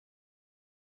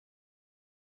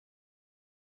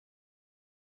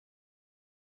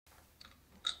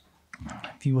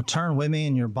If you will turn with me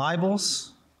in your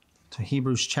Bibles to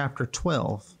Hebrews chapter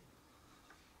 12,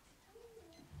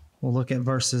 we'll look at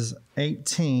verses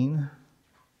 18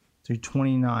 through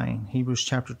 29. Hebrews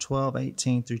chapter 12,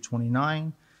 18 through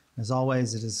 29. As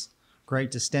always, it is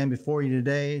great to stand before you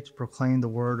today to proclaim the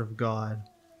word of God.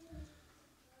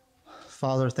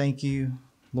 Father, thank you.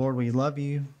 Lord, we love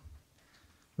you.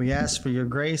 We ask for your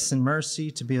grace and mercy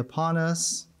to be upon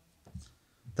us,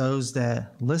 those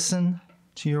that listen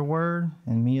to your word,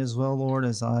 and me as well, Lord,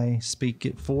 as I speak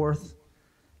it forth.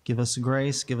 Give us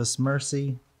grace, give us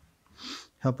mercy.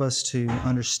 Help us to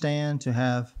understand, to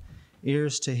have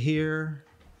ears to hear,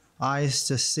 eyes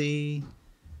to see,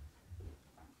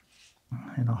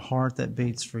 and a heart that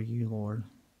beats for you, Lord.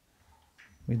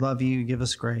 We love you. Give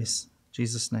us grace. In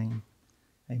Jesus' name,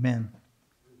 amen.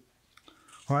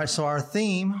 All right, so our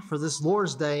theme for this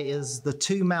Lord's Day is the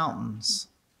two mountains.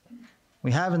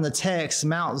 We have in the text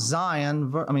Mount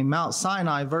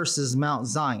Sinai versus Mount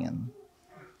Zion.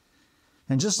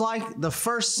 And just like the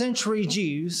first century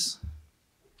Jews,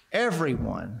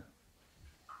 everyone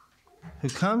who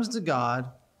comes to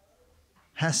God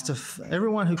has to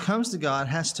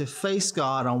face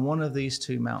God on one of these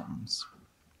two mountains.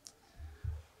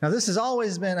 Now, this has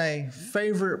always been a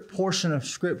favorite portion of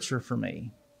Scripture for me.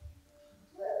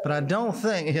 But I don't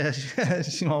think,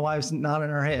 my wife's nodding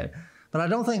her head, but I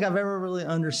don't think I've ever really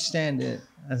understand it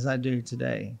as I do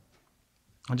today.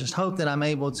 I just hope that I'm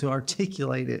able to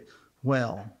articulate it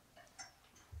well.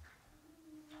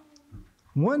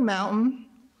 One mountain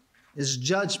is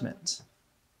judgment,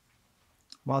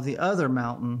 while the other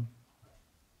mountain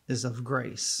is of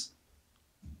grace.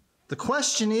 The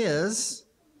question is,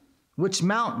 which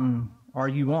mountain are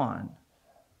you on?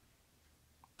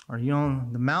 Are you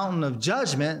on the mountain of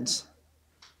judgment,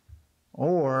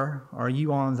 or are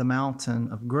you on the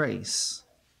mountain of grace?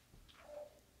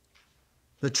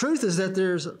 The truth is that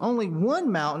there's only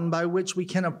one mountain by which we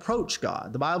can approach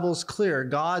God. The Bible is clear.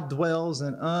 God dwells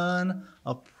in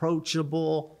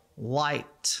unapproachable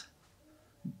light.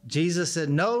 Jesus said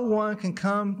no one can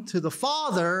come to the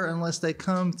Father unless they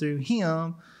come through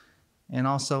him. And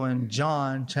also in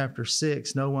John chapter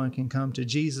 6, no one can come to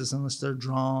Jesus unless they're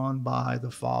drawn by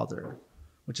the Father,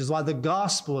 which is why the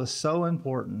gospel is so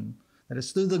important. That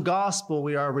it's through the gospel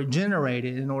we are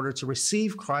regenerated in order to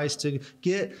receive Christ, to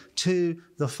get to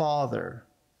the Father.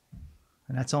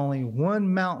 And that's only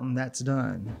one mountain that's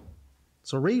done.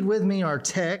 So read with me our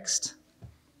text,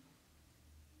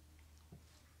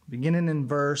 beginning in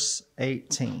verse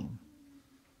 18.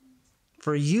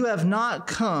 For you have not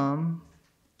come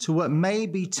to what may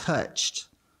be touched,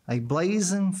 a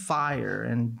blazing fire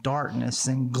and darkness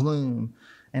and gloom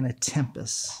and a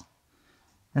tempest.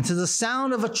 And to the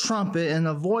sound of a trumpet and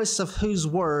the voice of whose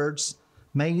words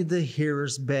made the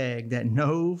hearers beg that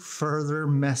no further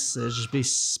message be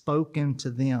spoken to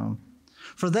them.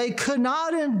 For they could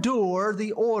not endure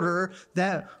the order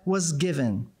that was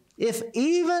given. If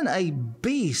even a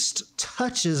beast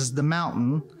touches the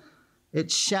mountain,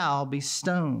 it shall be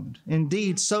stoned.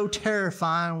 Indeed, so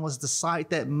terrifying was the sight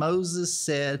that Moses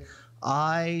said,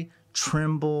 I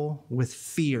tremble with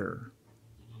fear.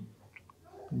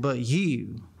 But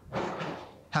you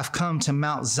have come to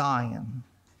Mount Zion,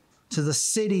 to the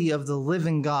city of the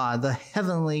living God, the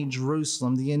heavenly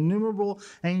Jerusalem, the innumerable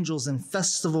angels in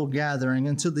festival gathering,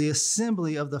 and to the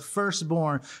assembly of the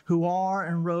firstborn who are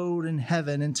enrolled in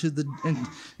heaven, and to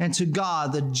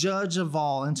God, the judge of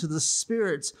all, and to the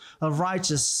spirits of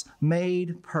righteous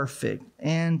made perfect,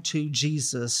 and to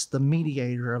Jesus, the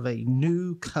mediator of a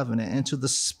new covenant, and to the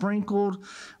sprinkled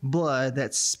blood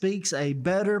that speaks a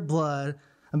better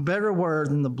word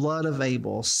than the blood of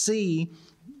Abel. See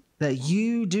that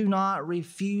you do not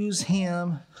refuse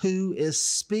him who is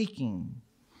speaking.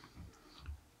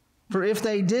 For if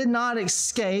they did not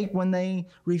escape when they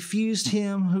refused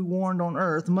him who warned on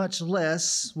earth, much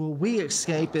less will we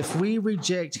escape if we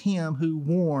reject him who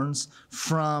warns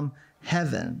from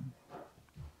heaven.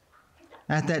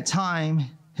 At that time,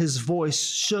 his voice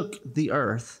shook the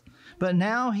earth. But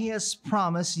now he has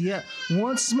promised, yet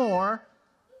once more,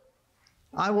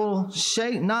 I will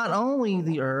shake not only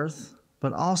the earth,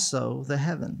 but also the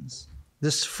heavens.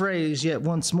 This phrase, yet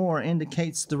once more,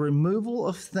 indicates the removal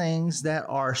of things that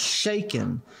are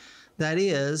shaken. That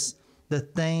is, the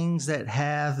things that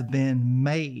have been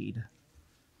made,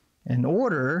 in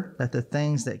order that the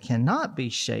things that cannot be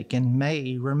shaken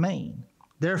may remain.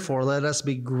 Therefore, let us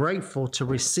be grateful to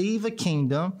receive a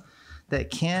kingdom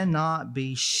that cannot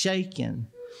be shaken,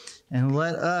 and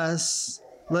thus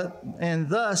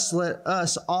let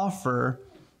us offer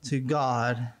to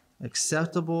God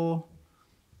acceptable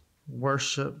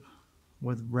worship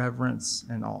with reverence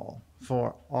and awe.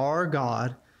 For our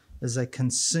God is a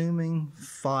consuming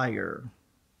fire.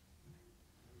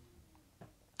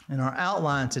 In our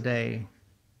outline today,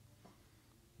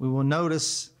 we will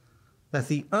notice that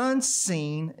the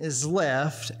unseen is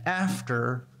left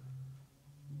after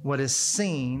what is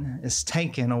seen is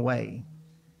taken away.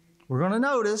 We're going to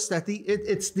notice that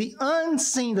it's the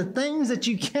unseen, the things that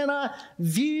you cannot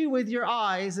view with your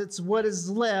eyes. It's what is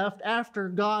left after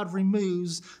God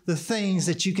removes the things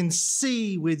that you can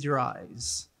see with your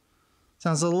eyes.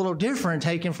 Sounds a little different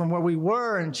taken from where we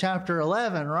were in chapter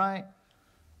 11, right?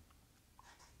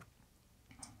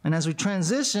 And as we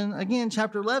transition, again,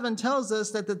 chapter 11 tells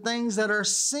us that the things that are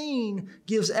seen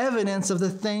gives evidence of the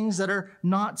things that are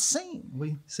not seen.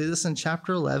 We see this in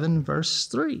chapter 11, verse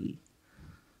 3.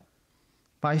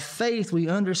 By faith, we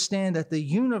understand that the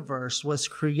universe was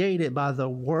created by the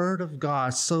word of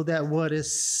God, so that what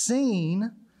is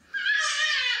seen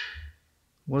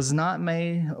was not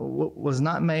made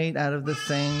out of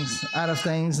things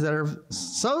that are,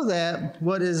 so that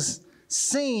what is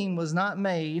seen was not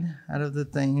made out of the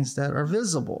things that are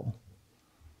visible.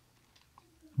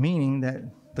 Meaning that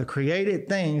the created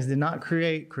things did not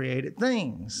create created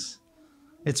things.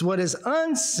 It's what is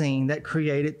unseen that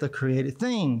created the created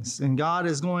things. And God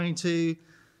is going to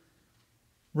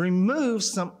remove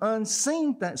some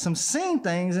seen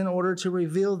things in order to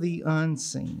reveal the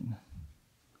unseen.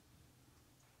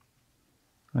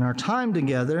 In our time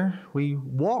together, we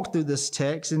walk through this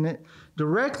text, and it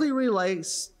directly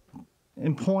relates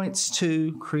and points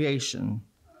to creation.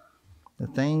 The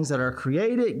things that are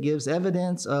created gives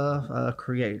evidence of a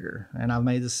creator. And I've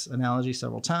made this analogy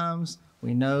several times.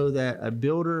 We know that a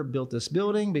builder built this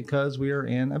building because we are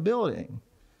in a building.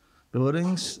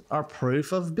 Buildings are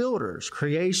proof of builders.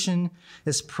 Creation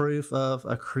is proof of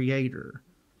a creator.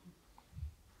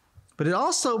 But it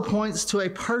also points to a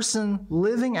person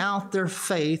living out their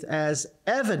faith as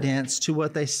evidence to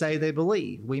what they say they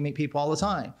believe. We meet people all the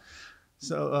time.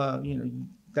 So,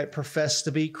 that profess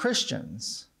to be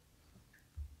Christians.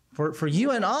 For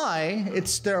you and I,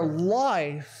 it's their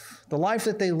life, the life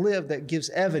that they live, that gives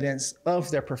evidence of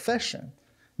their profession.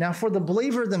 Now, for the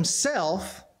believer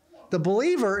themselves, the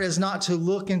believer is not to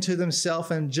look into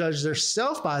themselves and judge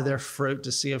themselves by their fruit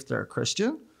to see if they're a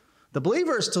Christian. The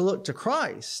believer is to look to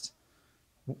Christ.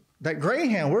 That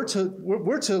greyhound, we're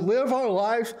to live our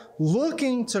life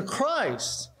looking to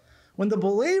Christ. When the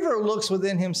believer looks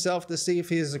within himself to see if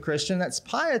he is a Christian, that's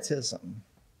pietism.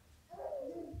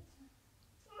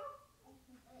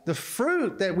 The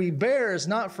fruit that we bear is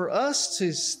not for us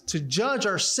to judge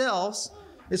ourselves.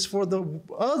 It's for the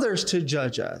others to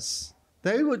judge us.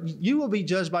 You will be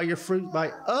judged by your fruit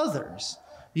by others.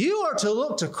 You are to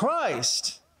look to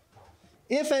Christ.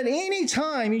 If at any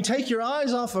time you take your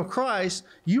eyes off of Christ,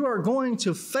 you are going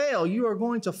to fail. You are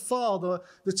going to fall.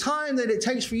 The time that it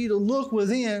takes for you to look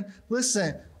within,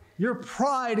 listen, your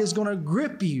pride is going to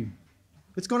grip you.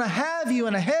 It's going to have you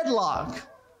in a headlock.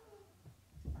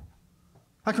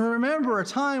 I can remember a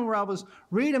time where I was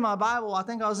reading my Bible. I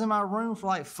think I was in my room for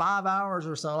like 5 hours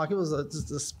or so. Like it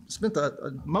was spent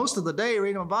most of the day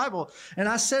reading my Bible. And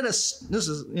I said, this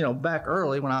is, back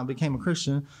early when I became a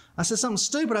Christian. I said something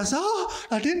stupid. I said,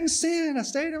 I didn't sin. I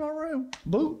stayed in my room.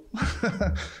 Boom.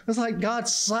 It's like God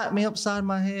slapped me upside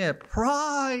my head.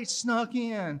 Pride snuck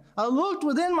in. I looked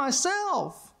within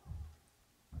myself.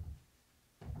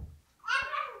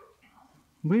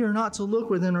 We are not to look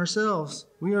within ourselves.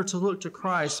 We are to look to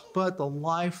Christ, but the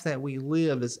life that we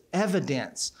live is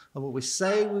evidence of what we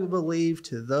say we believe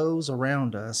to those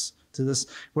around us, to this,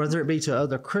 whether it be to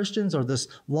other Christians or this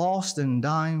lost and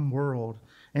dying world.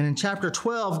 And in chapter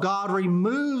 12, God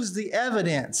removes the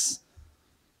evidence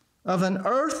of an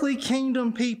earthly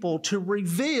kingdom people to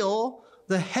reveal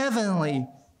the heavenly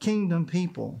kingdom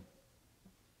people.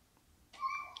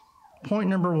 Point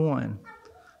number 1,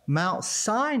 Mount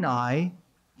Sinai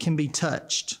can be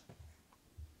touched.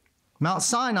 Mount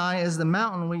Sinai is the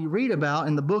mountain we read about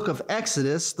in the book of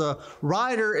Exodus. The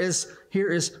writer is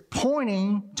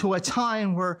pointing to a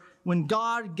time when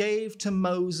God gave to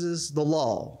Moses the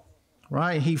law,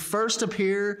 right? He first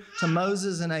appeared to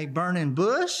Moses in a burning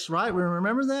bush, right? We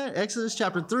remember that? Exodus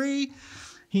chapter 3.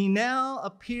 He now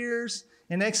appears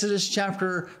in Exodus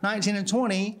chapter 19 and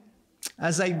 20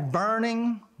 as a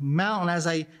burning mountain,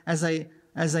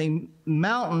 as a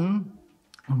mountain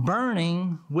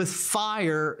burning with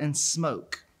fire and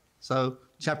smoke. So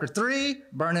chapter 3,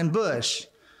 burning bush.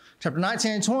 Chapter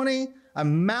 19 and 20, a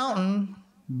mountain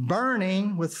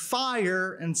burning with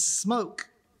fire and smoke.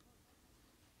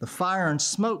 The fire and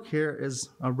smoke here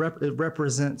it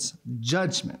represents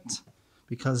judgment,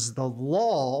 because the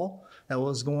law that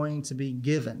was going to be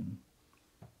given.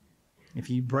 If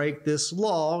you break this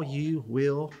law, you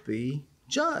will be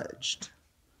judged.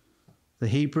 The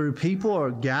Hebrew people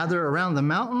are gathered around the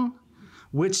mountain,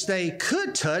 which they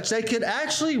could touch. They could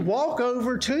actually walk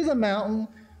over to the mountain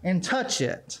and touch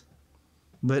it.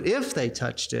 But if they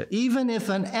touched it, even if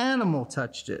an animal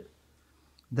touched it,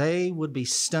 they would be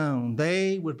stoned.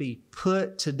 They would be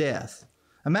put to death.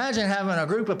 Imagine having a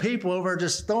group of people over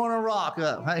just throwing a rock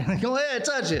up. Hey, go ahead,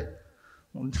 touch it.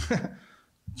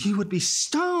 You would be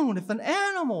stoned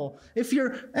if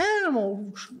your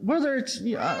animal, whether it's,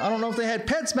 I don't know if they had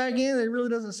pets back in, it really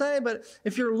doesn't say, but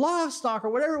if your livestock or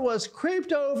whatever it was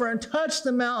creeped over and touched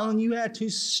the mountain, you had to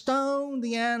stone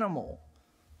the animal.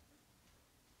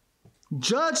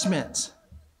 Judgment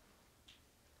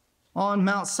on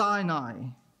Mount Sinai.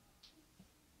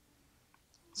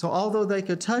 So although they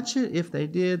could touch it, if they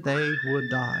did, they would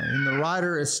die. And the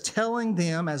writer is telling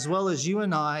them, as well as you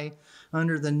and I,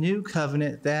 under the new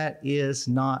covenant, that is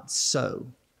not so.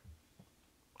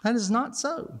 That is not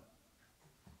so.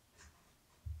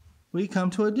 We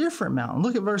come to a different mountain.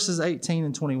 Look at verses 18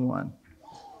 and 21.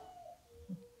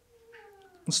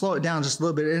 I'll slow it down just a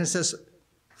little bit. And it says,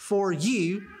 for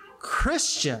you,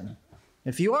 Christian,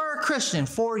 if you are a Christian,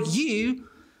 for you,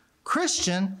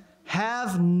 Christian,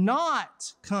 have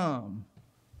not come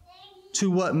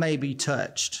to what may be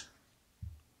touched.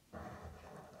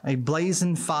 A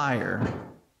blazing fire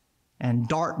and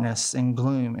darkness and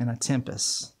gloom and a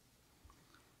tempest.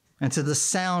 And to the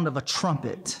sound of a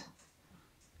trumpet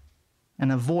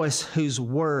and a voice whose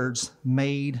words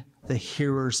made the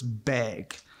hearers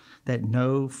beg that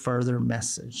no further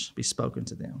message be spoken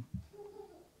to them.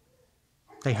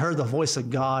 They heard the voice of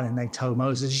God and they told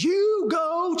Moses, you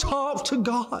go talk to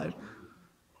God.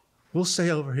 We'll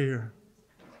stay over here.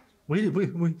 We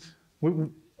don't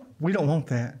want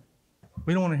that.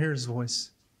 We don't want to hear his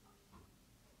voice.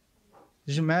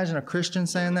 Did you imagine a Christian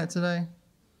saying that today?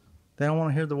 They don't want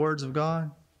to hear the words of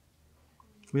God.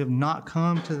 We have not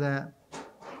come to that.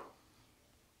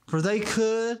 For they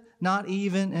could not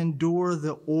even endure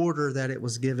the order that it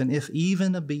was given. If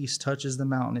even a beast touches the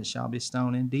mountain, it shall be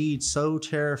stoned. Indeed, so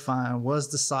terrifying was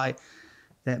the sight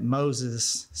that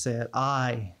Moses said,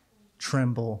 I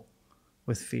tremble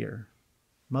with fear.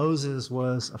 Moses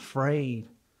was afraid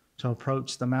to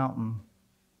approach the mountain.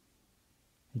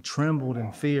 He trembled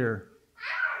in fear.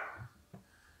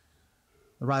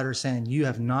 The writer is saying, you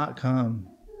have not come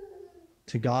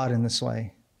to God in this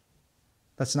way.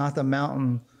 That's not the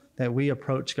mountain that we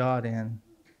approach God in.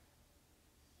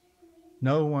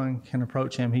 No one can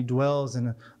approach him. He dwells in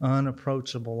an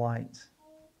unapproachable light.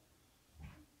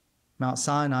 Mount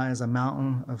Sinai is a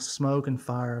mountain of smoke and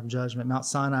fire of judgment. Mount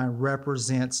Sinai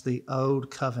represents the old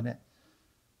covenant,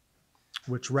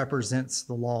 which represents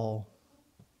the law.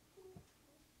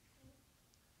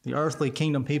 The earthly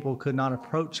kingdom people could not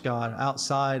approach God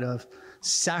outside of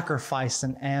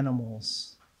sacrificing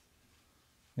animals.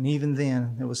 And even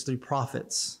then, it was through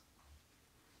prophets.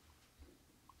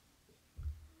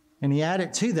 And he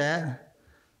added to that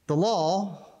the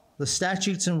law, the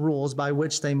statutes and rules by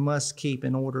which they must keep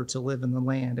in order to live in the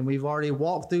land. And we've already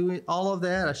walked through all of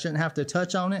that. I shouldn't have to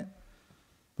touch on it.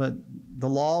 But the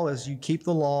law is you keep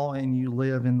the law and you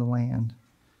live in the land.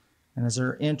 And as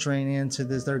they're entering into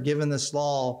this, they're given this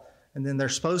law, and then they're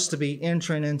supposed to be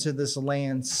entering into this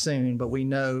land soon. But we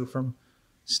know from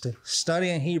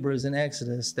studying Hebrews and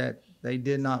Exodus that they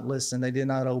did not listen, they did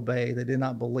not obey, they did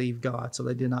not believe God, so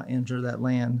they did not enter that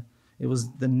land. It was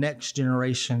the next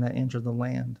generation that entered the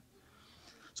land.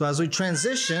 So as we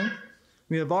transition,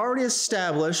 we have already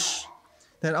established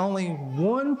that only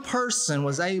one person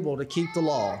was able to keep the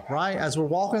law, right? As we're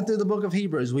walking through the book of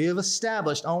Hebrews, we have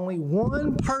established only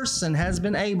one person has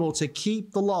been able to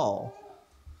keep the law,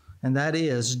 and that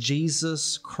is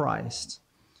Jesus Christ.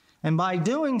 And by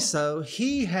doing so,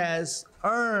 he has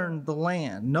earned the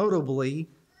land, notably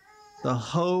the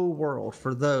whole world,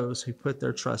 for those who put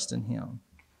their trust in him.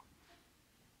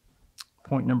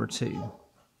 Point number 2.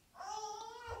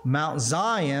 Mount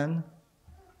Zion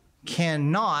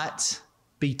cannot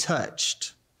be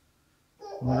touched.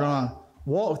 We're going to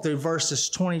walk through verses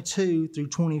 22 through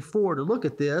 24 to look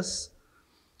at this.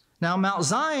 Now, Mount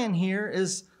Zion here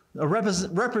is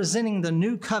representing the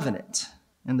new covenant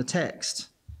in the text.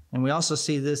 And we also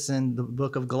see this in the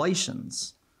book of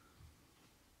Galatians.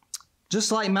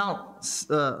 Just like Mount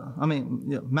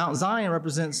Zion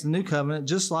represents the new covenant,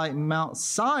 just like Mount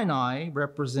Sinai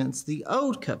represents the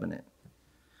old covenant.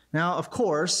 Now, of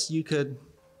course, you could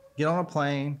get on a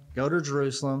plane, go to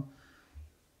Jerusalem,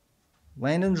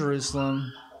 land in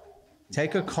Jerusalem,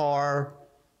 take a car,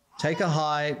 take a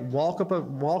hike,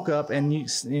 walk up,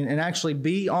 and actually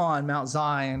be on Mount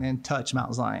Zion and touch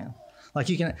Mount Zion. Like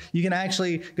you can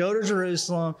actually go to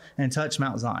Jerusalem and touch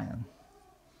Mount Zion,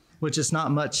 which is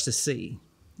not much to see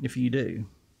if you do.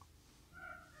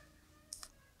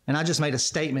 And I just made a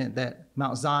statement that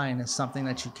Mount Zion is something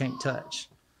that you can't touch.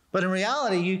 But in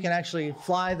reality, you can actually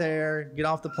fly there, get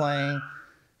off the plane,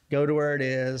 go to where it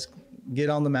is, get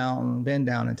on the mountain, bend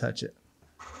down and touch it.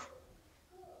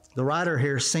 The writer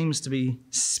here seems to be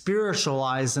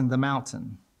spiritualizing the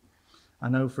mountain. I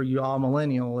know for you all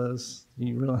millennials,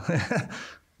 you really,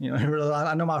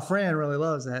 I know my friend really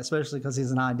loves that, especially because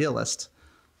he's an idealist.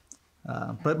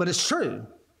 But it's true.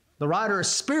 The writer is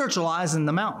spiritualizing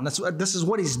the mountain. This is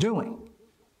what he's doing.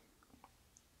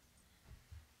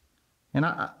 And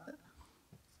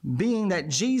being that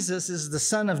Jesus is the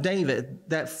son of David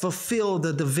that fulfilled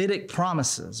the Davidic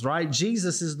promises, right?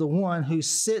 Jesus is the one who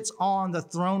sits on the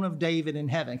throne of David in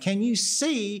heaven. Can you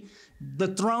see the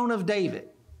throne of David?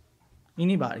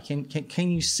 Anybody?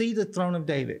 Can you see the throne of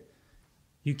David?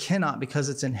 You cannot, because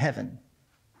it's in heaven.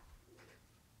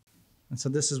 And so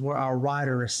this is where our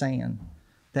writer is saying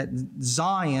that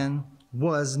Zion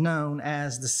was known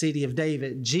as the city of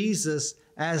David. Jesus,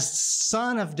 as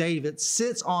son of David,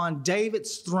 sits on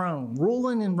David's throne,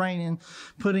 ruling and reigning,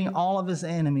 putting all of his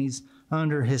enemies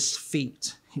under his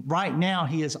feet. Right now,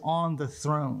 he is on the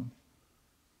throne.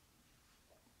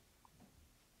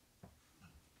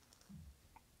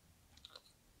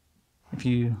 If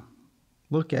you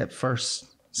look at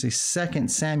 2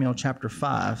 Samuel chapter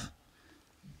 5,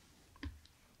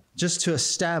 just to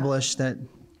establish that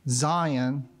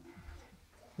Zion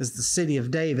is the city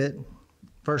of David,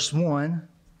 verse 1,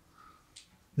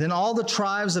 then all the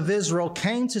tribes of Israel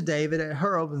came to David at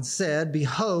Horeb and said,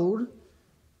 "Behold,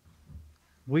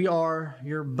 we are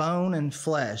your bone and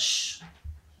flesh.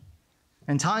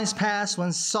 In times past,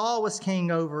 when Saul was king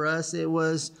over us, it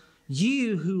was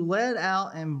you who led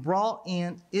out and brought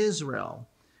in Israel.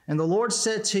 And the Lord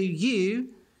said to you,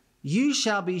 you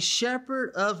shall be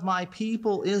shepherd of my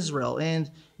people Israel,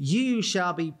 and you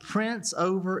shall be prince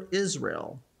over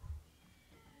Israel."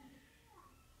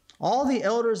 All the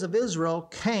elders of Israel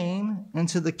came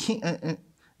to the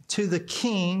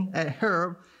king at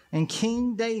Horeb, and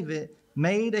King David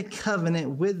made a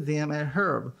covenant with them at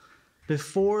Horeb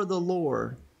before the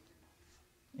Lord.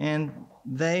 And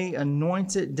they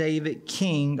anointed David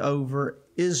king over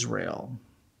Israel.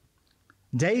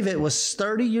 David was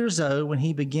 30 years old when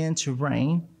he began to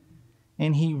reign,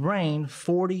 and he reigned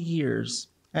 40 years.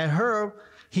 At Horeb,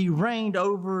 he reigned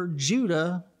over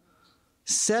Judah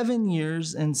 7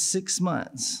 years and 6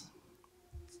 months.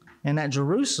 And at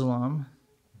Jerusalem,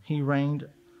 he reigned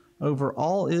over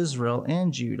all Israel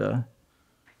and Judah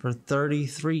for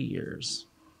 33 years.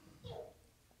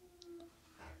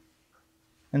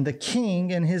 And the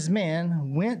king and his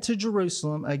men went to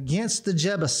Jerusalem against the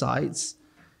Jebusites,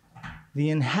 the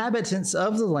inhabitants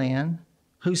of the land,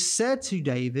 who said to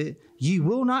David, "You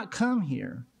will not come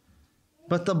here,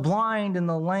 but the blind and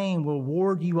the lame will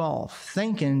ward you off,"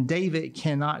 thinking David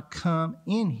cannot come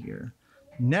in here.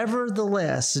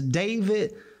 Nevertheless,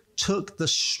 David took the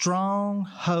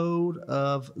stronghold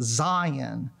of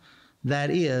Zion, that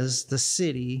is the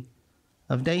city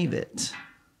of David.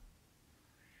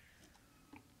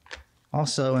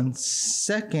 Also in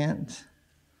 2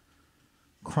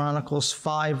 Chronicles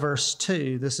 5 verse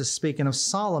 2, this is speaking of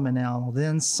Solomon now.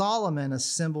 Then Solomon, the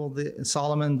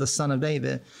son of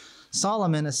David,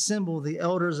 Solomon assembled the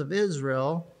elders of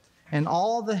Israel and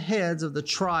all the heads of the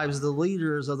tribes, the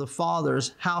leaders of the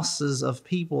fathers' houses of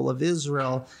people of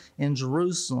Israel in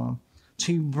Jerusalem,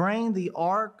 to bring the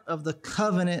ark of the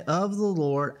covenant of the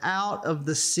Lord out of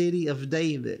the city of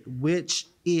David, which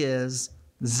is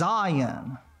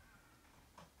Zion.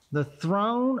 The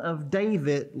throne of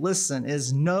David, listen,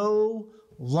 is no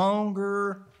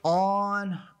longer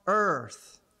on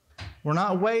earth. We're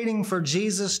not waiting for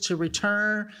Jesus to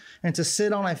return and to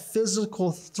sit on a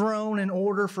physical throne in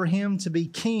order for him to be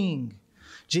king.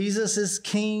 Jesus is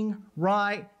king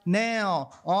right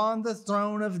now, on the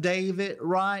throne of David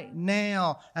right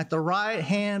now, at the right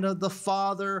hand of the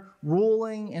Father,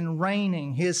 ruling and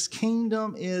reigning. His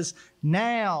kingdom is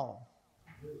now.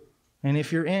 And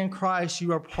if you're in Christ,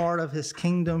 you are part of his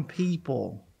kingdom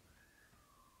people.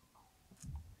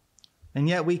 And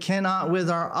yet we cannot with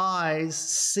our eyes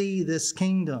see this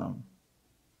kingdom.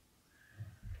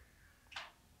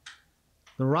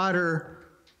 The writer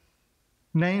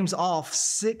names off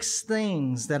 6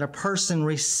 things that a person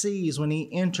receives when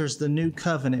he enters the new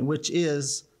covenant, which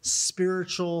is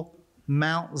spiritual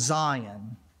Mount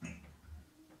Zion.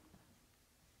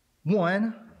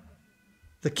 1,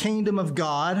 the kingdom of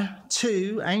God.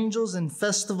 2, angels and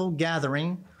festival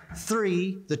gathering.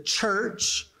 3, the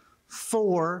church.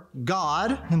 4,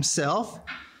 God himself.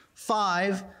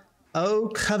 5, O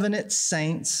covenant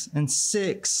saints. And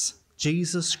 6,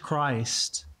 Jesus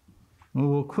Christ. And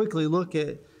we'll quickly look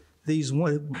at these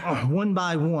one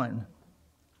by one.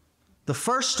 The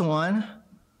first one,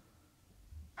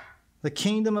 the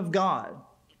kingdom of God.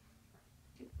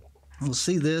 We'll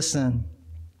see this in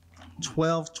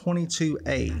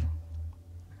 12:22a.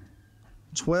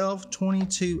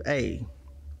 12:22a.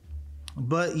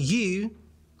 But you,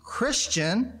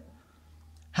 Christian,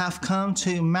 have come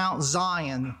to Mount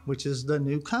Zion, which is the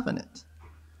new covenant.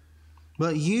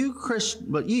 But you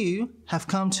have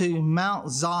come to Mount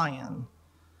Zion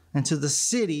and to the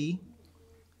city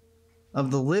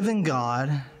of the living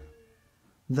God,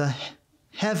 the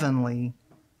heavenly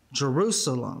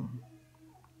Jerusalem.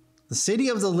 The city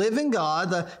of the living God,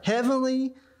 the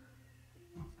heavenly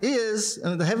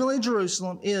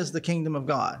Jerusalem is the kingdom of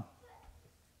God.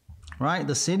 Right?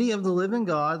 The city of the living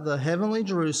God, the heavenly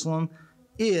Jerusalem,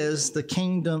 is the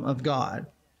kingdom of God.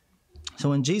 So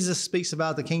when Jesus speaks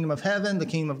about the kingdom of heaven, the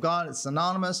kingdom of God, it's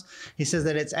synonymous. He says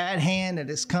that it's at hand, it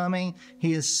is coming.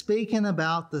 He is speaking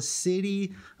about the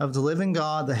city of the living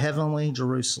God, the heavenly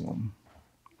Jerusalem.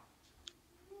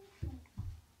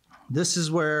 This is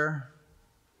where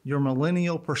your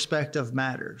millennial perspective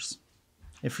matters.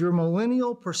 If your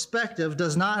millennial perspective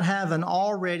does not have an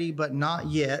already but not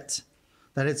yet,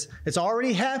 that it's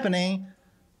already happening,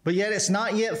 but yet it's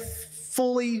not yet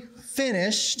fully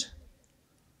finished,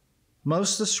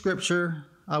 most of the scripture,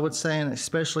 I would say, and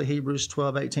especially Hebrews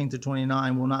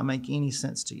 12:18-29, will not make any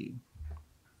sense to you.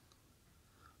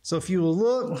 So if you will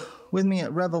look with me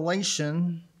at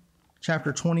Revelation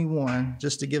chapter 21,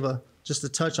 just to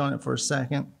touch on it for a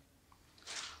second.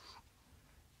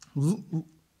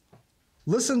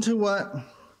 Listen to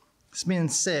what's being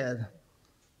said.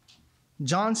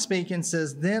 John speaking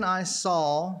says, Then I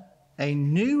saw a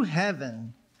new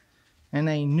heaven and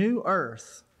a new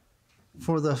earth,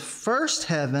 for the first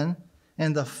heaven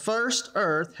and the first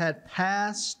earth had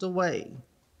passed away,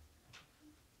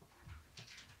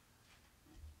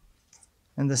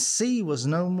 and the sea was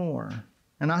no more.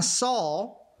 And I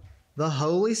saw the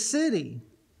holy city,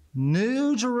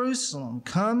 New Jerusalem,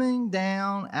 coming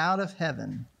down out of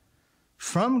heaven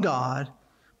from God,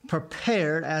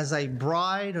 prepared as a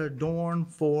bride adorned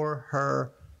for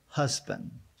her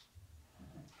husband.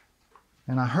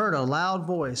 And I heard a loud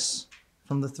voice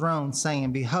from the throne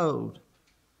saying, Behold,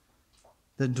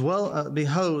 the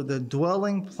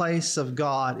dwelling place of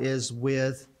God is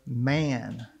with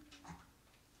man,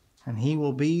 and he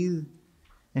will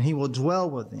dwell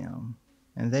with them,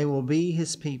 and they will be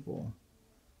his people,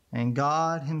 and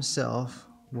God himself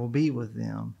will be with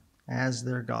them as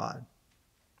their God.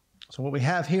 So what we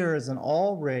have here is an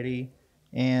already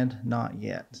and not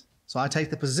yet. So I take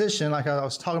the position, like I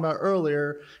was talking about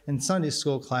earlier in Sunday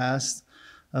school class,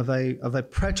 of a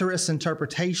preterist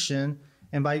interpretation,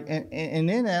 and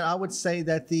in that I would say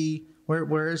that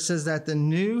where it says that the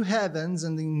new heavens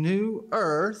and the new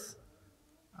earth,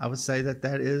 I would say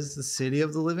that is the city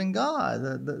of the living God,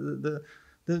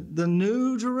 the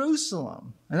new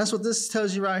Jerusalem, and that's what this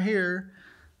tells you right here.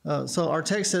 So our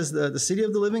text says the city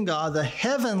of the living God, the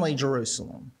heavenly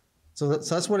Jerusalem. So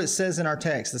that's what it says in our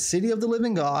text: the city of the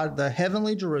living God, the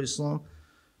heavenly Jerusalem.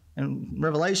 In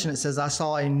Revelation, it says, I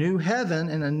saw a new heaven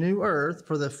and a new earth,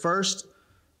 for the first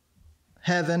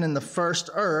heaven and the first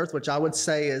earth, which I would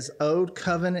say is Old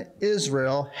Covenant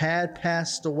Israel, had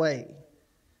passed away,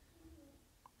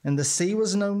 and the sea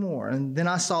was no more. And then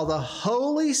I saw the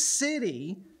holy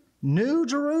city, New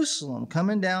Jerusalem,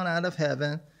 coming down out of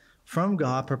heaven from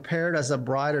God, prepared as a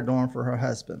bride adorned for her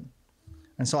husband.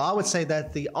 And so I would say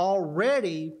that the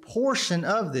already portion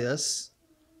of this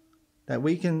that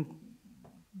we can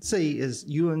see is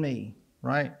you and me,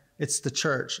 right? It's the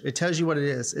church. It tells you what it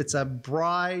is. It's a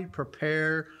bride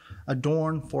prepared,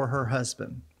 adorned for her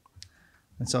husband.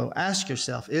 And so ask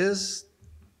yourself, is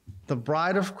the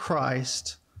bride of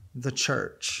Christ the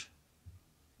church?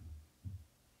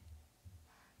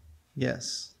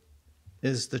 Yes.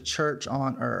 Is the church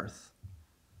on earth?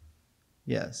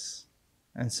 Yes.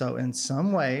 And so in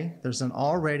some way, there's an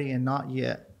already and not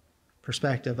yet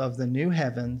perspective of the new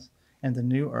heavens and the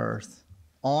new earth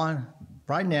on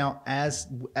right now as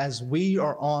we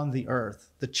are on the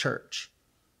earth, the church.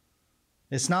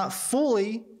 It's not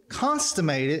fully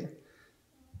consummated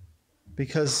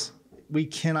because we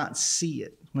cannot see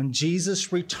it. When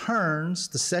Jesus returns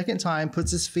the second time, puts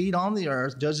his feet on the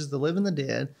earth, judges the living and the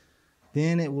dead,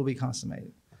 then it will be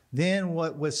consummated. Then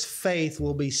what was faith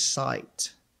will be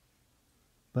sight,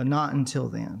 but not until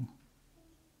then.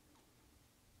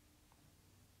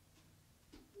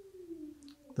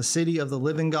 the city of the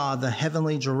living God, the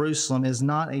heavenly Jerusalem, is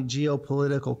not a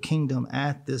geopolitical kingdom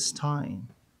at this time.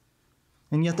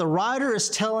 And yet the writer is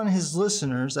telling his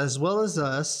listeners, as well as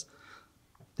us,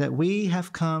 that we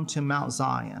have come to Mount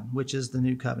Zion, which is the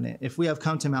new covenant. If we have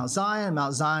come to Mount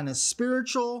Zion is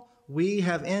spiritual. We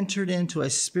have entered into a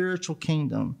spiritual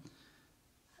kingdom,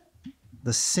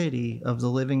 the city of the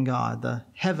living God, the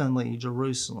heavenly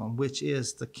Jerusalem, which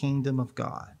is the kingdom of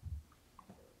God.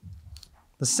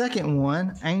 The second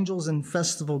one, angels in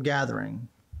festival gathering,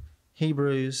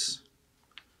 Hebrews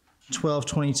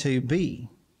 12:22b.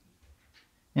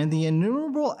 And the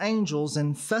innumerable angels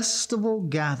in festival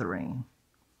gathering.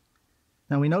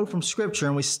 Now we know from Scripture,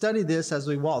 and we studied this as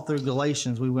we walked through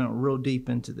Galatians, we went real deep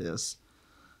into this,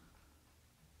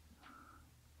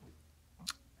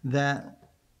 that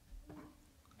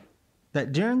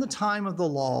during the time of the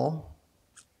law,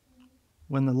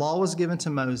 when the law was given to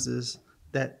Moses,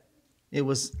 that it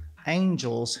was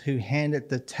angels who handed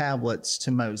the tablets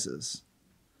to Moses.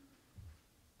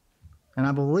 And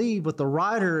I believe what the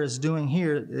writer is doing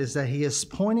here is that he is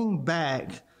pointing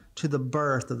back to the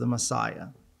birth of the Messiah.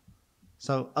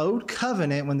 So Old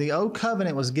Covenant, when the Old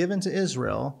Covenant was given to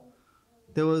Israel,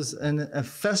 there was a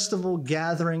festival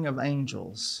gathering of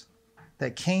angels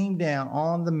that came down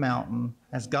on the mountain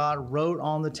as God wrote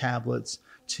on the tablets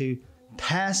to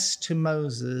pass to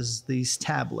Moses these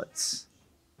tablets.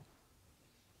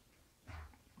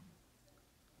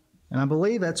 And I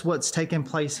believe that's what's taking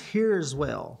place here as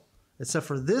well. Except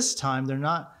for this time, they're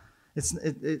not.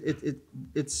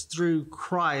 It's through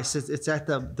Christ. It's at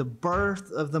the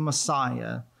birth of the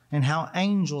Messiah and how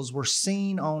angels were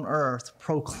seen on earth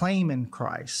proclaiming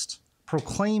Christ,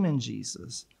 proclaiming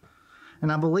Jesus.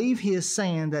 And I believe he is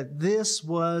saying that this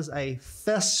was a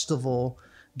festival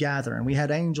gathering. We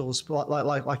had angels,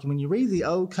 like when you read the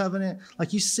Old Covenant,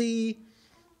 like you see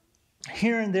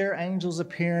here and there angels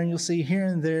appearing. You'll see here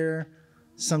and there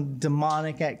some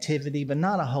demonic activity, but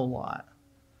not a whole lot.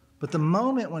 But the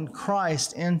moment when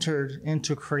Christ entered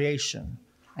into creation,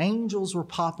 angels were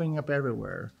popping up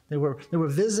everywhere. They were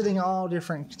visiting all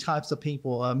different types of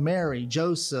people. Mary,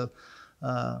 Joseph,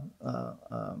 John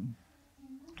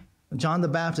the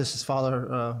Baptist, his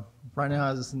father, right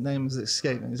now his name is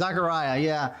escaping. Zechariah,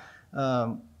 yeah.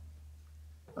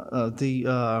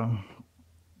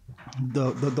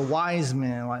 The wise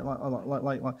men,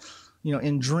 like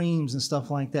in dreams and stuff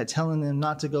like that, telling them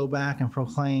not to go back and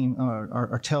proclaim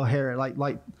or tell Herod.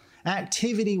 Like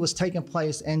activity was taking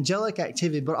place, angelic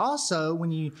activity, but also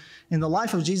when you in the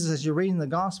life of Jesus, as you're reading the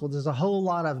gospel, there's a whole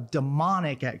lot of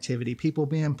demonic activity, people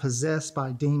being possessed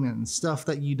by demons, stuff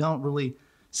that you don't really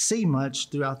see much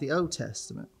throughout the Old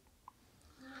Testament.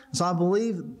 So I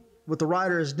believe what the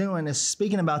writer is doing is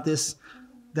speaking about this,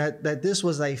 that this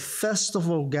was a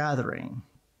festival gathering.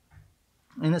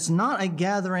 And it's not a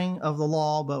gathering of the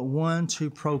law, but one to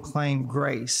proclaim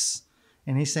grace.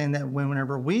 And he's saying that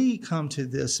whenever we come to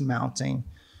this mountain,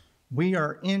 we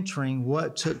are entering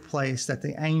what took place that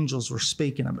the angels were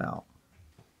speaking about.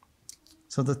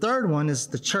 So the third one is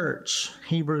the church,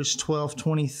 Hebrews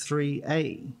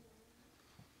 12:23a.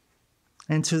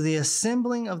 And to the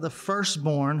assembling of the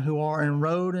firstborn who are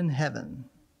enrolled in heaven.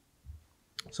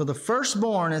 So the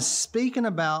firstborn is speaking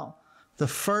about the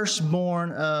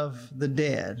firstborn of the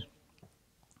dead.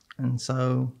 And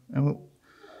so,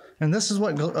 and this is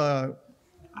what 1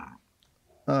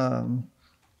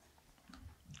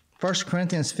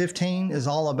 Corinthians 15 is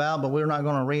all about, but we're not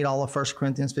going to read all of 1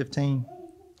 Corinthians 15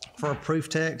 for a proof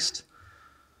text.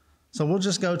 So we'll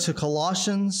just go to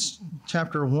Colossians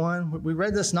chapter 1. We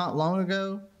read this not long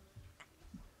ago,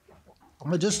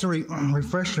 but just to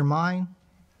refresh your mind,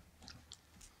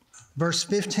 verse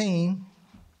 15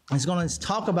 is going to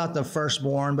talk about the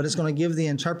firstborn, but it's going to give the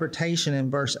interpretation in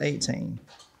verse 18.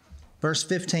 Verse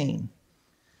 15,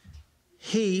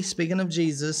 he, speaking of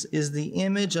Jesus, is the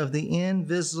image of the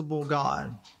invisible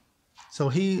God. So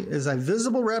he is a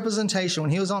visible representation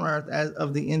when he was on earth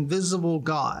of the invisible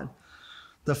God.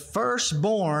 The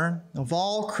firstborn of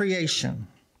all creation.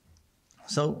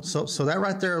 So that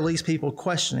right there leaves people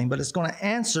questioning, but it's going to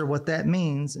answer what that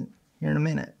means here in a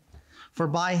minute. For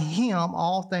by him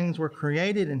all things were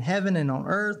created in heaven and on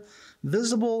earth,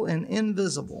 visible and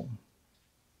invisible.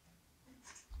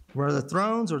 Whether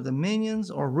thrones or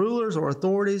dominions or rulers or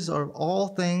authorities, or all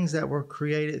things that were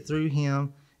created through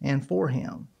him and for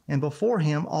him. And before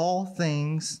him all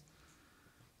things,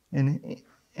 and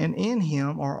in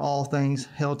him are all things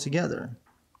held together.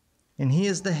 And he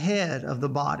is the head of the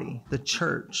body, the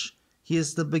church. He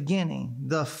is the beginning,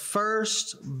 the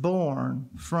firstborn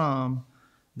from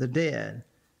the dead,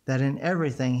 that in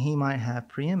everything he might have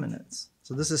preeminence.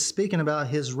 So this is speaking about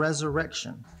his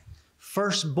resurrection.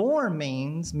 firstborn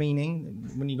meaning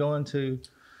when you go into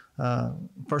 1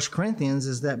 Corinthians,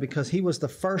 is that because he was the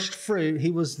first fruit,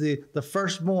 he was the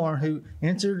firstborn who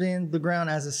entered in the ground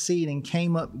as a seed and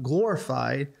came up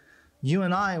glorified. You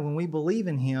and I, when we believe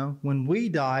in him, when we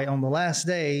die on the last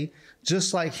day,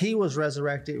 just like he was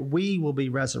resurrected, we will be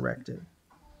resurrected.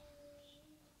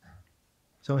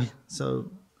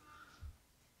 So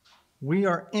we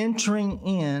are entering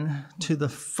in to the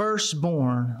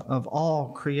firstborn of all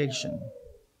creation.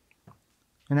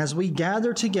 And as we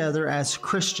gather together as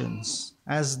Christians,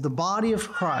 as the body of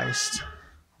Christ,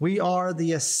 we are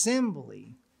the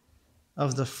assembly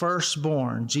of the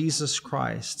firstborn, Jesus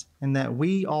Christ, and that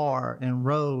we are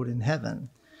enrolled in heaven.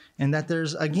 And that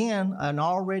there's, again, an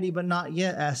already but not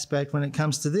yet aspect when it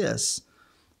comes to this.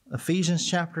 Ephesians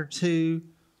chapter 2,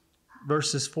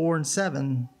 verses 4 and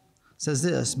 7 says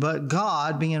this, "But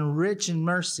God, being rich in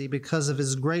mercy because of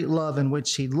his great love in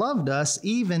which he loved us,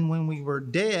 even when we were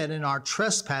dead in our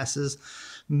trespasses,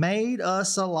 made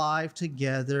us alive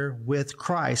together with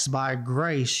Christ. By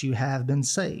grace you have been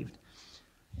saved.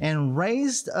 And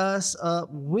raised us up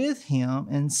with him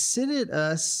and seated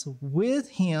us with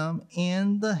him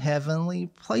in the heavenly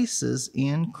places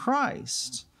in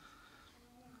Christ,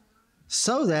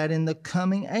 so that in the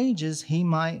coming ages he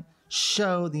might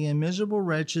show the immeasurable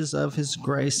riches of his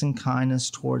grace and kindness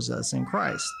towards us in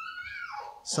Christ."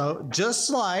 So just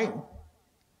like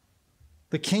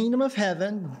the kingdom of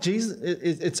heaven, Jesus,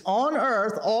 it's on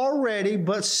earth already,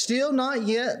 but still not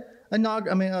yet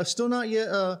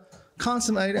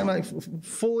consummated,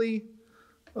 fully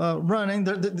running.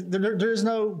 There's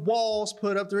no walls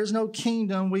put up. There is no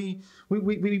kingdom. We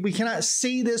cannot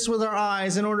see this with our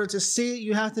eyes. In order to see it,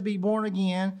 you have to be born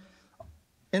again.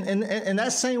 And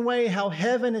that same way how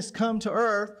heaven has come to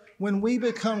earth, when we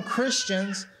become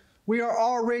Christians, we are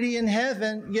already in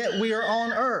heaven, yet we are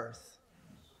on earth.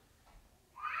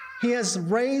 He has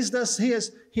raised us. He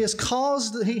has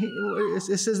caused,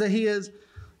 it says that he is,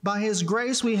 by his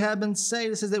grace we have been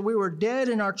saved. It says that we were dead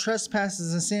in our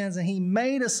trespasses and sins, and he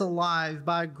made us alive.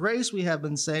 By grace we have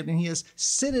been saved, and he has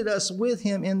seated us with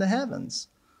him in the heavens.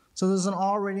 So there's an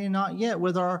already and not yet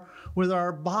with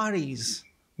our bodies.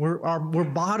 We're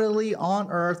bodily on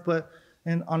earth, but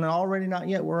on an already not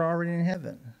yet, we're already in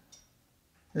heaven.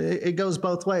 It goes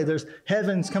both ways. There's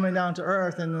heaven's coming down to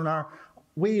earth, and then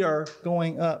we are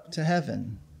going up to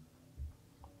heaven.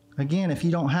 Again, if you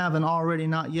don't have an already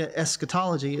not yet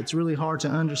eschatology, it's really hard to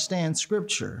understand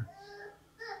Scripture.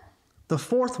 The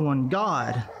fourth one,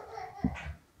 God.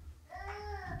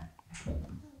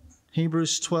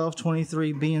 Hebrews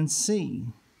 12:23, B and C.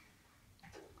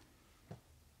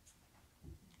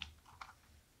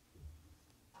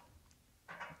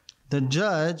 The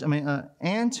judge,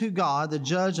 and to God, the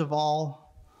judge of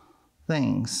all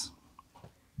things.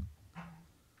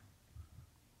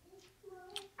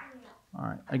 All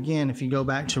right. Again, if you go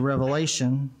back to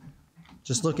Revelation,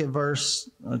 just look at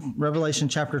Revelation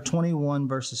chapter 21,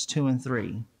 verses 2 and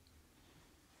 3.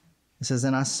 It says,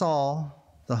 "And I saw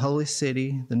the holy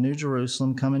city, the new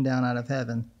Jerusalem, coming down out of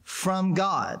heaven from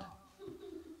God,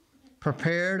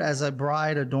 prepared as a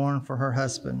bride adorned for her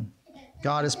husband."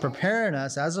 God is preparing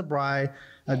us as a bride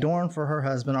adorned for her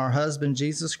husband, our husband,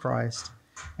 Jesus Christ.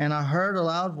 "And I heard a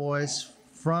loud voice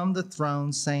from the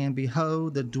throne saying,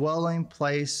 Behold, the dwelling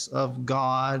place of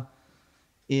God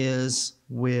is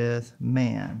with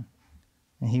man,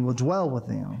 and he will dwell with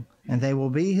them, and they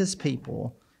will be his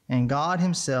people, and God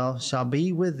himself shall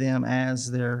be with them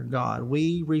as their God."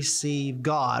 We receive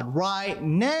God. Right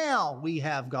now we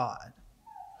have God.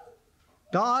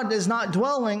 God is not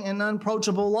dwelling in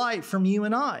unapproachable light from you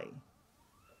and I.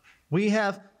 We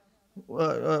have,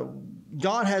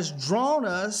 God has drawn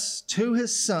us to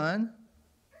his Son,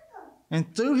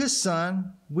 and through his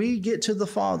Son, we get to the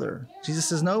Father. Jesus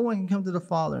says no one can come to the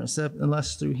Father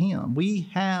unless through him. We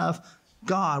have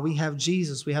God. We have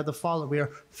Jesus. We have the Father. We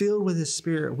are filled with his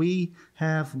Spirit. We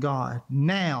have God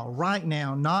now, right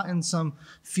now, not in some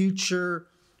future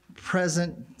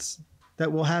present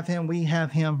that we'll have him. We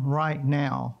have him right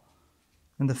now.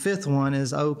 And the fifth one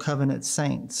is, O covenant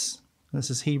saints. This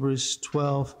is Hebrews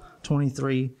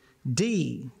 12:23.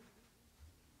 D.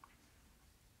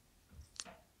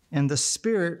 And the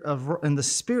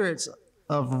spirits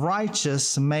of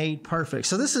righteous made perfect.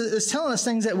 So this is telling us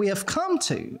things that we have come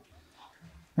to.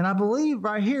 And I believe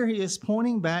right here he is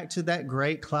pointing back to that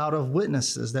great cloud of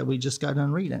witnesses that we just got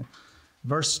done reading.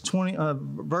 Verse 1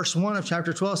 of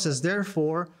chapter 12 says,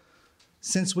 "Therefore,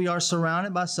 since we are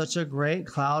surrounded by such a great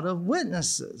cloud of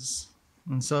witnesses."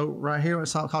 And so right here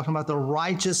it's talking about the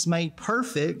righteous made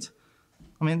perfect.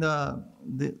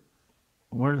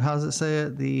 how does it say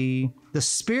it? The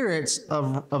spirits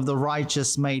of the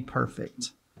righteous made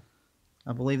perfect.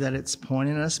 I believe that it's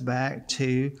pointing us back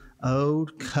to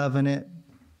old covenant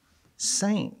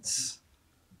saints.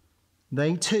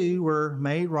 They too were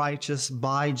made righteous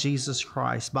by Jesus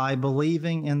Christ, by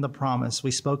believing in the promise.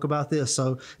 We spoke about this,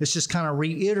 so it's just kind of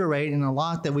reiterating a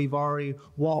lot that we've already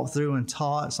walked through and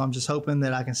taught. So I'm just hoping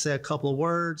that I can say a couple of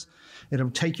words.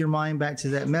 It'll take your mind back to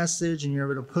that message, and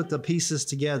you're able to put the pieces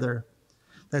together.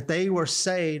 That they were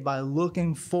saved by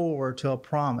looking forward to a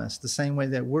promise, the same way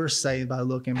that we're saved by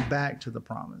looking back to the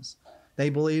promise. They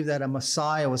believed that a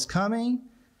Messiah was coming.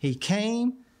 He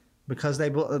came. Because they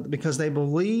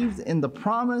believed in the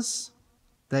promise,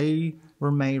 they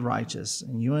were made righteous.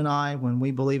 And you and I, when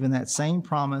we believe in that same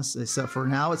promise, except for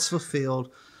now it's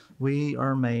fulfilled, we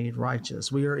are made righteous.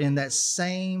 We are in that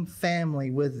same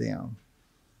family with them.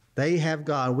 They have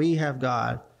God. We have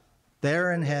God.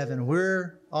 They're in heaven.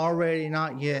 We're already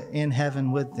not yet in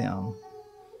heaven with them.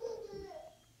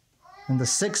 And the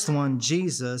sixth one,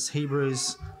 Jesus,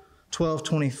 Hebrews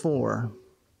 12:24.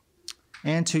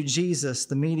 And to Jesus,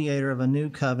 the mediator of a new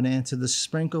covenant, and to the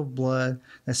sprinkled blood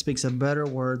that speaks a better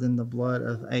word than the blood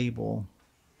of Abel.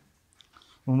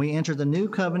 When we enter the new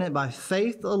covenant by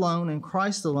faith alone in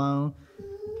Christ alone,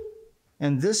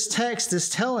 and this text is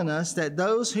telling us that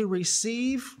those who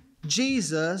receive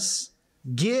Jesus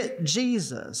get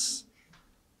Jesus.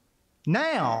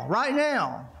 Now, right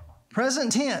now,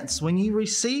 present tense, when you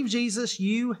receive Jesus,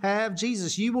 you have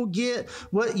Jesus. You will get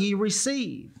what you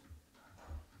receive.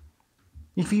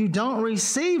 If you don't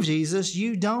receive Jesus,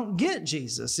 you don't get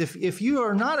Jesus. If you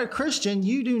are not a Christian,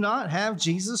 you do not have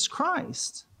Jesus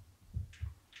Christ.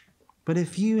 But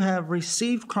if you have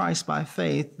received Christ by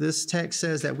faith, this text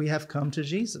says that we have come to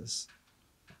Jesus.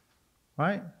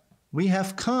 Right? We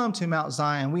have come to Mount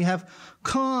Zion. We have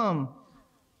come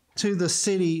to the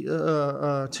city,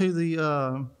 the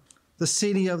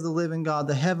city of the living God,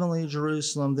 the heavenly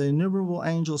Jerusalem, the innumerable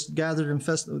angels gathered in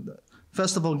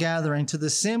festival gathering, to the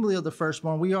assembly of the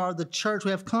firstborn. We are the church.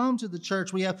 We have come to the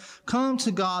church. We have come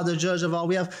to God, the judge of all.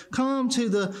 We have come to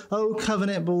the old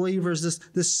covenant believers,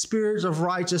 this spirits of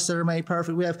righteous that are made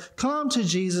perfect. We have come to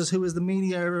Jesus, who is the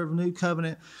mediator of a new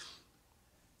covenant.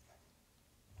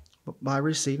 But by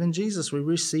receiving Jesus, we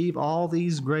receive all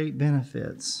these great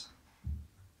benefits.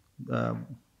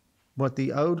 What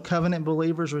the old covenant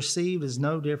believers received is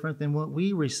no different than what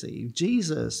we receive.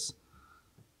 Jesus.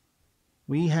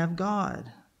 We have God.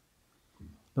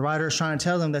 The writer is trying to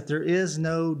tell them that there is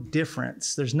no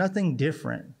difference. There's nothing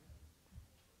different.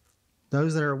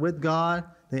 Those that are with God,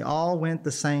 they all went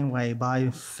the same way,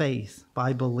 by faith,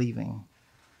 by believing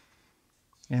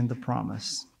in the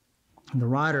promise. And the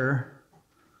writer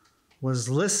was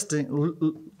listing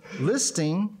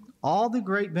all the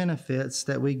great benefits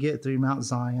that we get through Mount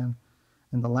Zion.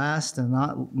 And the last and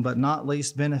not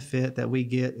least benefit that we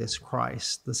get is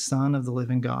Christ, the Son of the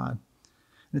living God.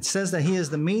 It says that he is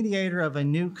the mediator of a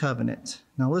new covenant.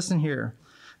 Now listen here.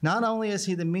 Not only is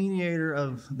he the mediator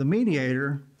of the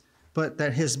mediator, but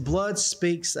that his blood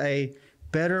speaks a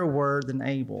better word than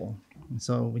Abel. And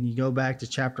so when you go back to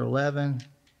chapter 11,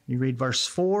 you read verse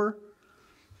 4.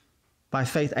 By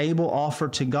faith, Abel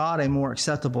offered to God a more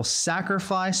acceptable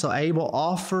sacrifice. So Abel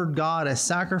offered God a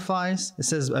sacrifice. It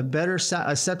says a better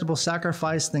acceptable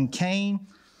sacrifice than Cain,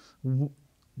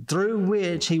 through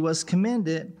which he was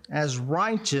commended as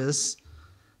righteous.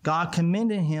 God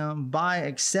commended him by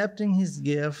accepting his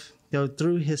gift, though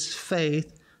through his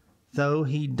faith, though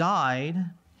he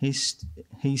died, he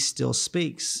still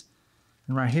speaks.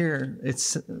 And right here,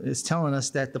 it's telling us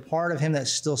that the part of him that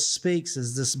still speaks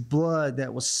is this blood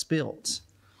that was spilt.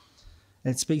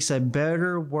 It speaks a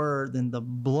better word than the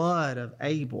blood of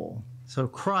Abel. So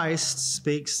Christ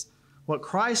speaks. What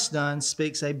Christ done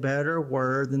speaks a better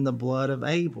word than the blood of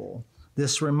Abel.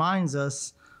 This reminds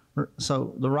us,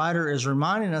 so the writer is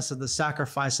reminding us of the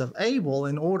sacrifice of Abel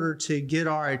in order to get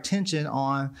our attention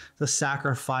on the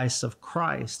sacrifice of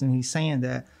Christ. And he's saying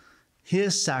that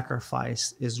his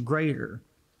sacrifice is greater.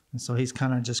 And so he's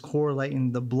kind of just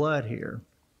correlating the blood here.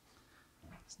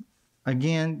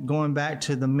 Again, going back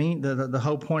to the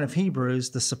whole point of Hebrews,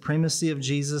 the supremacy of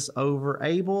Jesus over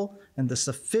Abel and the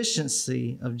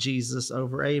sufficiency of Jesus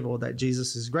over Abel, that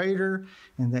Jesus is greater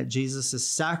and that Jesus'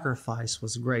 sacrifice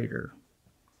was greater.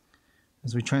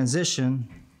 As we transition,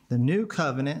 the new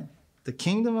covenant, the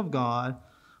kingdom of God,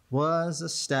 was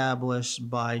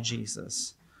established by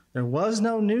Jesus. There was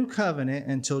no new covenant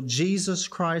until Jesus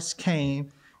Christ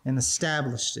came and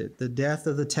established it, the death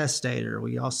of the testator.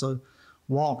 We also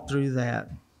walk through that.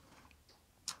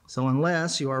 So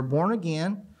unless you are born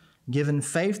again, given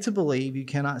faith to believe, you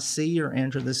cannot see or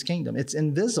enter this kingdom. It's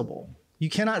invisible. You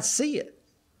cannot see it.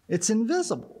 It's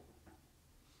invisible.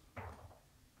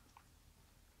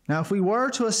 Now, if we were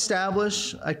to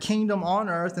establish a kingdom on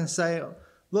earth and say,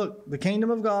 look, the kingdom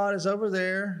of God is over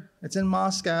there. It's in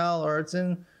Moscow, or it's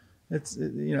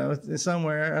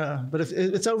somewhere. But if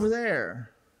it's over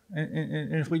there,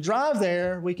 and if we drive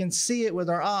there, we can see it with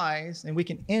our eyes, and we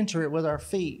can enter it with our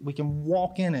feet. We can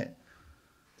walk in it.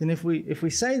 Then if we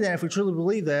say that, if we truly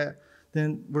believe that,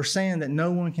 then we're saying that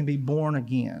no one can be born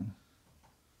again.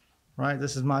 Right?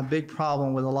 This is my big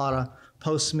problem with a lot of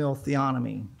post-mill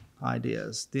theonomic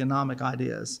ideas,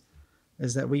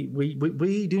 is that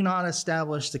we do not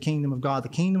establish the kingdom of God. The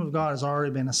kingdom of God has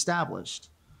already been established.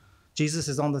 Jesus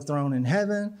is on the throne in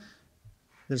heaven.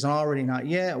 There's already not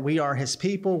yet. We are his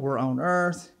people. We're on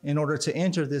earth. In order to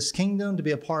enter this kingdom, to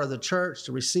be a part of the church,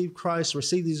 to receive Christ, to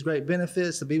receive these great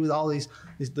benefits, to be with all these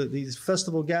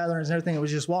festival gatherings and everything that we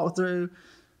just walked through,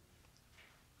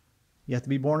 you have to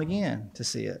be born again to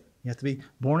see it. You have to be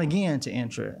born again to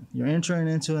enter it. You're entering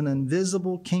into an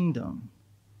invisible kingdom.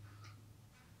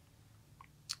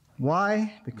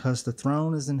 Why? Because the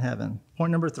throne is in heaven.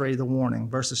 Point number 3, the warning,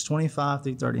 verses 25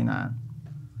 through 39.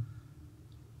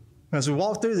 As we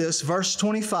walk through this, verse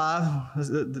 25,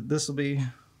 this will be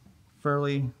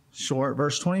fairly short.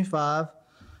 Verse 25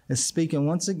 is speaking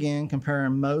once again,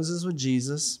 comparing Moses with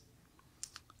Jesus.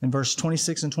 In verse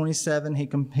 26 and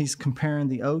 27, he's comparing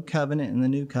the old covenant and the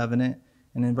new covenant.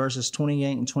 And in verses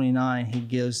 28 and 29, he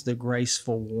gives the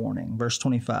graceful warning. Verse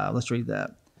 25, let's read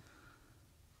that.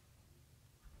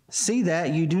 See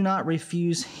that you do not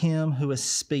refuse him who is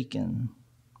speaking.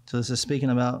 So this is speaking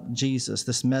about Jesus,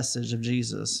 this message of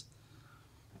Jesus.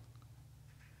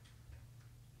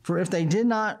 For if they did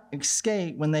not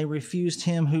escape when they refused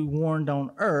him who warned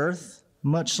on earth,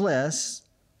 much less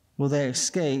will they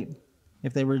escape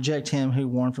if they reject him who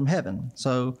warned from heaven.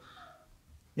 So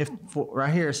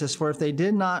right here it says, for if they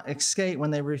did not escape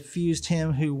when they refused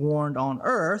him who warned on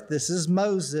earth, this is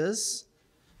Moses,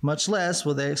 much less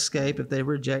will they escape if they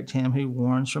reject him who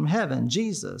warns from heaven,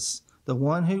 Jesus. The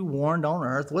one who warned on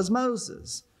earth was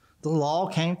Moses. The law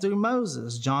came through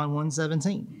Moses, John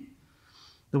 1:17.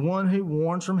 The one who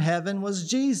warned from heaven was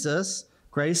Jesus.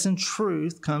 Grace and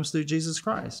truth comes through Jesus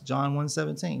Christ, John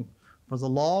 1:17. For the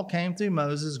law came through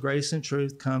Moses, grace and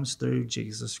truth comes through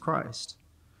Jesus Christ.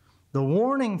 The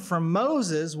warning from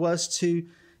Moses was to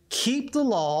keep the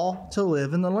law to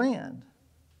live in the land.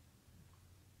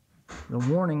 The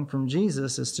warning from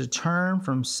Jesus is to turn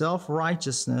from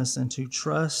self-righteousness and to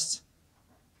trust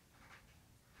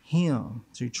him,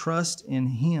 to trust in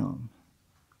him.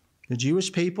 The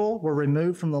Jewish people were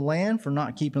removed from the land for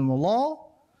not keeping the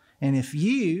law. And if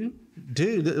you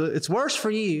do, it's worse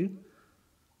for you,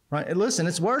 right? Listen,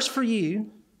 it's worse for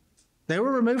you. They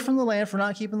were removed from the land for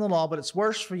not keeping the law, but it's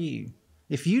worse for you.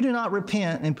 If you do not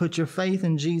repent and put your faith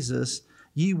in Jesus,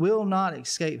 you will not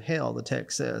escape hell, the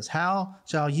text says. How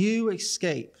shall you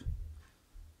escape?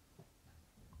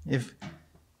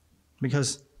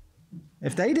 Because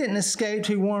if they didn't escape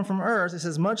who warned from earth, it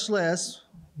says, much less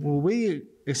will we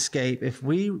escape if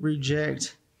we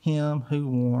reject him who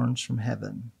warns from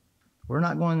heaven. We're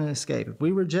not going to escape. If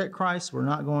we reject Christ, we're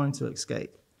not going to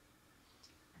escape.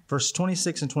 Verse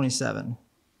 26 and 27.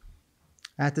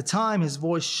 At the time his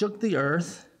voice shook the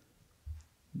earth.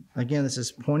 Again, this is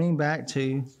pointing back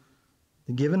to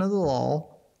the giving of the law.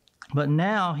 But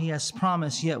now he has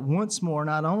promised yet once more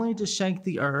not only to shake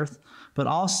the earth, but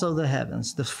also the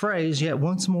heavens. The phrase yet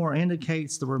once more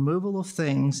indicates the removal of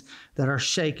things that are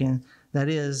shaken. That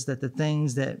is, that the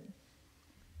things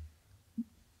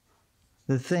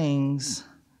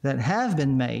that have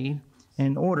been made,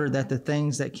 in order that the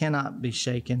things that cannot be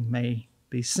shaken may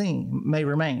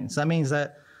remain. So that means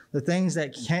that the things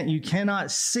that you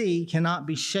cannot see cannot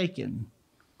be shaken.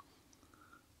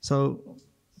 So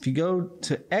if you go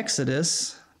to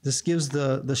Exodus, this gives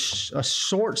a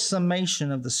short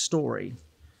summation of the story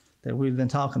that we've been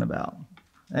talking about.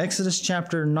 Exodus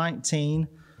chapter 19,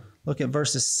 look at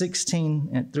verses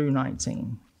 16 through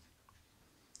 19.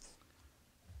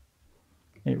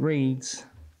 It reads,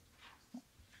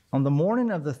 on the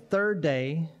morning of the third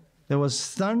day, there was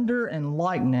thunder and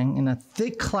lightning and a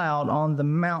thick cloud on the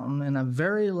mountain and a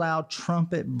very loud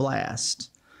trumpet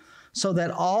blast, so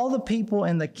that all the people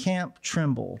in the camp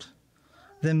trembled.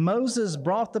 Then Moses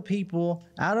brought the people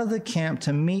out of the camp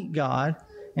to meet God,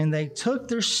 and they took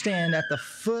their stand at the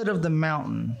foot of the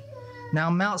mountain. Now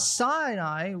Mount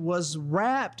Sinai was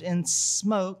wrapped in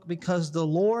smoke because the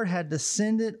Lord had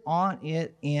descended on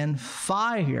it in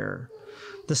fire.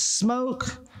 The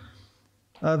smoke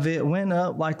of it went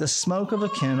up like the smoke of a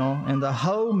candle, and the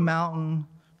whole mountain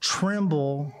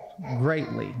trembled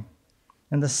greatly.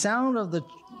 And the sound of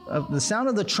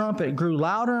of the trumpet grew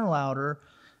louder and louder.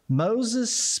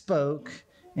 Moses spoke,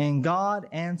 and God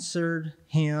answered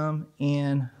him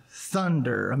in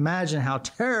thunder. Imagine how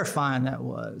terrifying that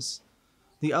was.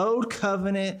 The old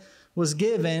covenant was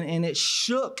given, and it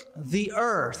shook the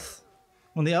earth.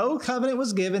 When the old covenant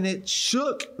was given, it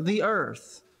shook the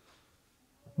earth.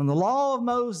 When the law of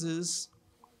Moses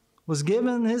was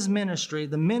given his ministry,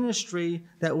 the ministry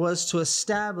that was to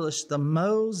establish the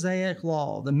Mosaic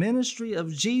law, the ministry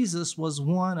of Jesus was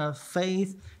one of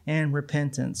faith and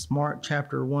repentance. Mark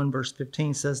chapter 1, verse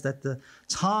 15 says that the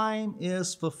time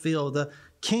is fulfilled. The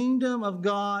kingdom of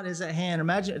God is at hand.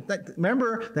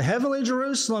 Remember, the heavenly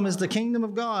Jerusalem is the kingdom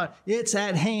of God. It's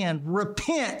at hand.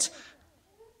 Repent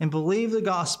and believe the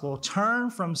gospel. Turn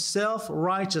from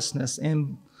self-righteousness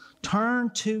and turn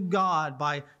to God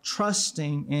by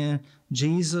trusting in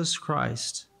Jesus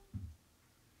Christ.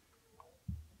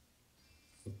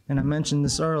 And I mentioned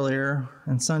this earlier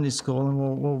in Sunday school, and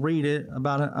we'll read it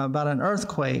about an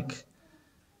earthquake.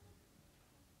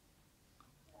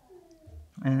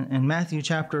 And in Matthew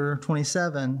chapter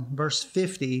 27, verse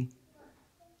 50,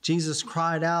 Jesus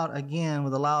cried out again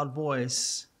with a loud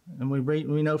voice. And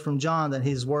we know from John that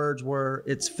his words were,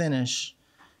 "It's finished."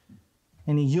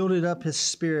 And he yielded up his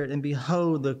spirit, and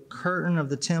behold, the curtain of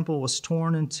the temple was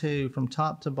torn in two from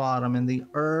top to bottom, and the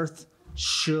earth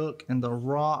shook and the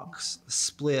rocks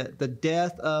split. The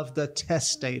death of the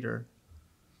testator.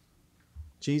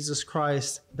 Jesus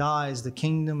Christ dies. The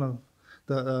kingdom of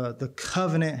the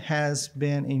covenant has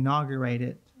been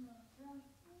inaugurated.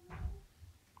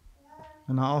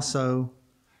 And also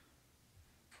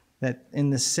that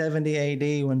in the 70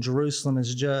 AD, when Jerusalem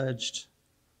is judged,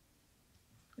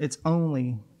 it's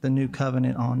only the new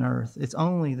covenant on earth. It's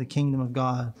only the kingdom of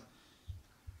God.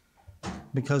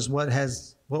 Because what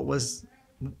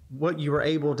you were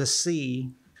able to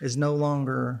see is no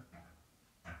longer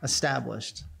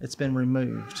established. It's been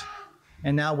removed.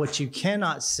 And now what you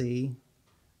cannot see,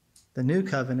 the new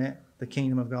covenant, the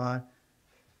kingdom of God,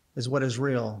 is what is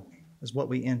real, is what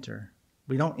we enter.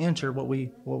 We don't enter what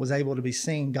was able to be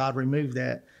seen. God removed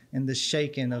that in the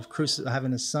shaking of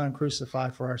having His Son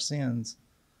crucified for our sins.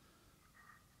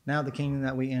 Now the kingdom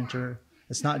that we enter,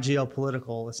 it's not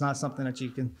geopolitical. It's not something that you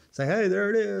can say, "Hey, there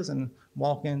it is," and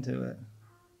walk into it.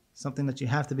 Something that you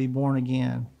have to be born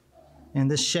again. In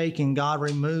this shaking, God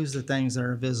removes the things that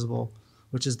are visible,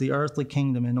 which is the earthly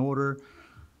kingdom, in order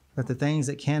that the things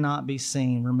that cannot be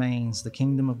seen remains, the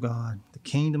kingdom of God, the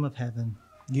kingdom of heaven.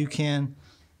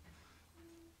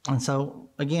 And so,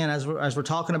 again, as we're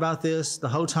talking about this, the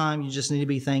whole time you just need to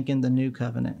be thinking the new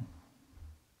covenant.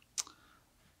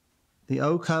 The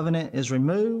old covenant is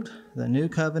removed. The new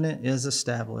covenant is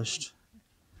established.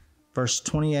 Verse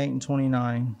 28 and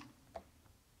 29.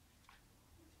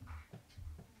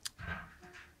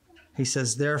 He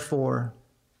says, "Therefore,"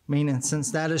 meaning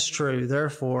since that is true,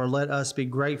 "therefore let us be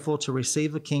grateful to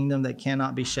receive a kingdom that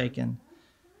cannot be shaken.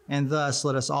 And thus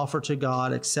let us offer to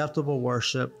God acceptable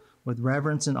worship with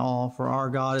reverence and awe, for our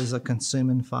God is a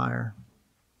consuming fire."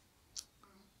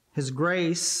 His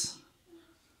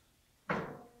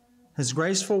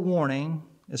graceful warning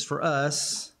is for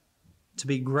us to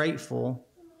be grateful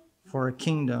for a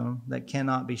kingdom that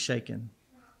cannot be shaken,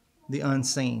 the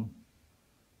unseen.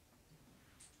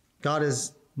 God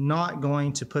is not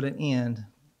going to put an end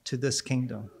to this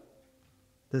kingdom.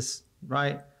 This,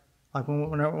 right? Like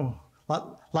we'll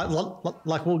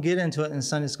get into it in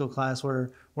Sunday school class, where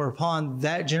upon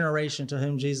that generation to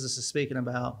whom Jesus is speaking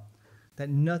about, that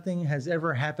nothing has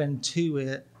ever happened to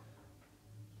it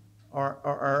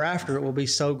or after it will be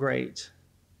so great.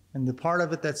 And the part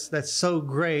of it that's so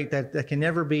great that can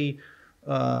never be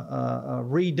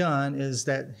redone is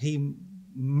that He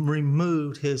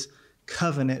removed His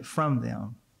covenant from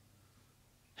them.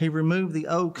 He removed the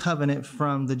old covenant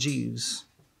from the Jews.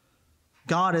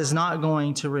 God is not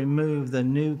going to remove the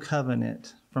new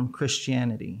covenant from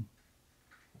Christianity.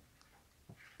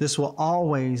 This will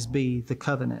always be the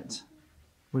covenant.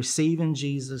 Receiving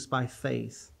Jesus by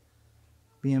faith,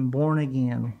 being born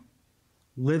again,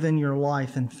 living your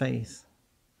life in faith.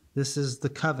 This is the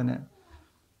covenant.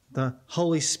 The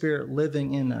Holy Spirit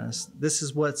living in us. This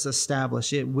is what's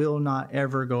established. It will not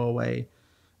ever go away.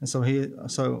 And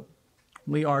so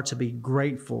we are to be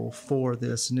grateful for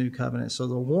this new covenant. So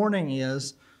the warning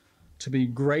is to be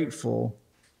grateful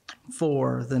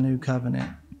for the new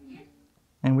covenant.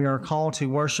 And we are called to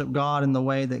worship God in the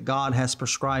way that God has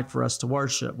prescribed for us to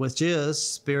worship, which is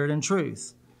spirit and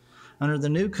truth. Under the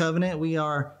new covenant, we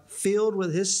are filled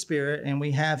with His Spirit and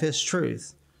we have His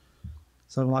truth.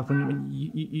 So, like when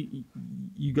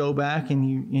you go back and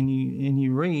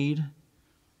you read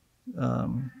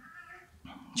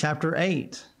chapter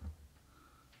 8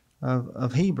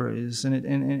 of Hebrews, and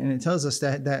it tells us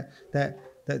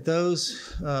that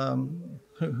those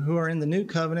who are in the new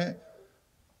covenant,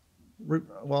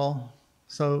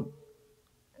 so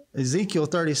Ezekiel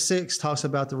 36 talks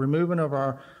about the removing of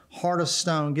our heart of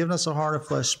stone, giving us a heart of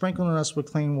flesh, sprinkling us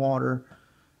with clean water,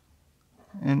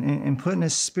 and putting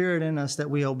His Spirit in us that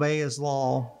we obey His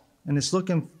law. And it's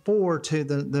looking forward to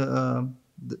the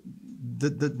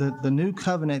new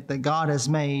covenant that God has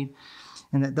made,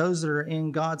 and that those that are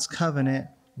in God's covenant,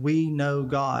 we know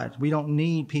God. We don't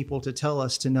need people to tell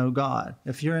us to know God.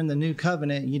 If you're in the new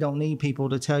covenant, you don't need people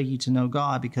to tell you to know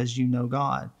God, because you know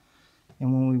God.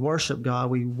 And when we worship God,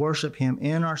 we worship Him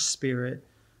in our spirit,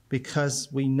 because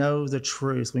we know the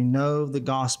truth. We know the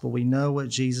gospel. We know what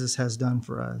Jesus has done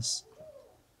for us.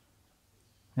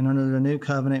 And under the new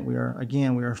covenant, we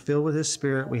are filled with His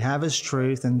Spirit. We have His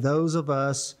truth. And those of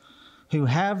us who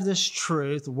have this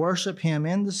truth worship Him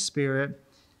in the Spirit.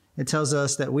 It tells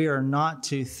us that we are not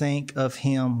to think of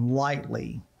Him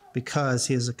lightly, because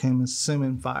He is a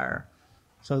consuming fire.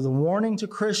 So the warning to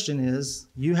Christian is,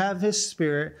 you have His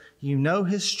Spirit, you know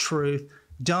His truth,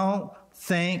 don't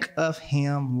think of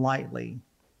Him lightly.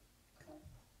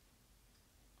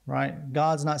 Right?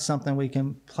 God's not something we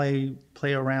can play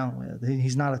around with.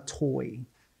 He's not a toy.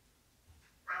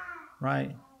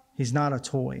 Right? He's not a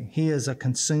toy. He is a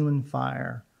consuming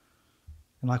fire.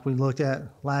 And like we looked at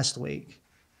last week,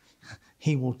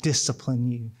 He will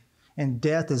discipline you. And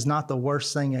death is not the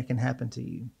worst thing that can happen to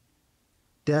you.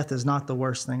 Death is not the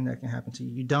worst thing that can happen to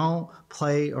you. You don't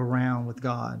play around with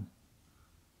God.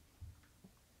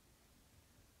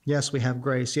 Yes, we have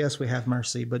grace. Yes, we have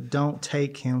mercy. But don't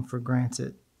take Him for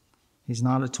granted. He's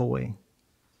not a toy.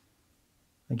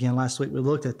 Again, last week we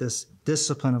looked at this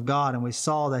discipline of God, and we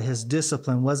saw that His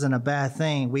discipline wasn't a bad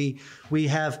thing. We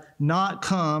have not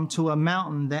come to a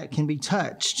mountain that can be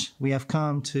touched. We have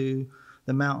come to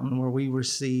the mountain where we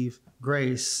receive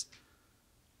grace,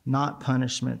 not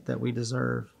punishment that we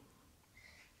deserve.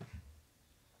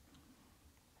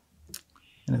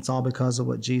 And it's all because of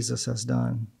what Jesus has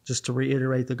done. Just to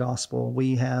reiterate the gospel,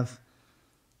 we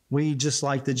just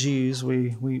like the Jews,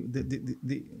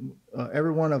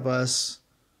 every one of us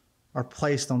are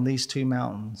placed on these two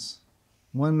mountains.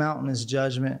 One mountain is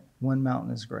judgment, one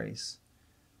mountain is grace.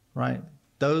 Right?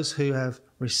 Those who have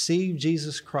received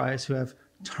Jesus Christ, who have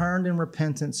turned in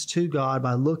repentance to God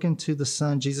by looking to the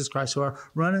Son, Jesus Christ, who are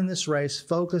running this race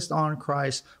focused on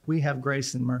Christ, we have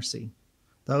grace and mercy.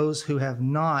 Those who have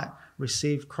not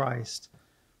received Christ,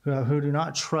 who do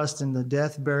not trust in the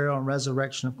death, burial, and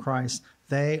resurrection of Christ,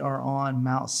 they are on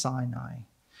Mount Sinai.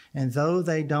 And though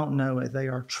they don't know it, they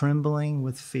are trembling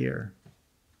with fear.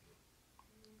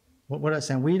 What I'm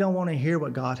saying, we don't want to hear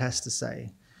what God has to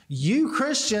say. You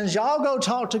Christians, y'all go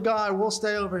talk to God. We'll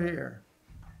stay over here.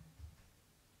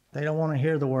 They don't want to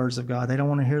hear the words of God. They don't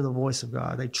want to hear the voice of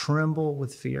God. They tremble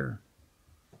with fear.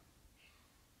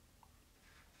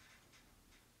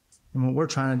 And what we're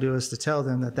trying to do is to tell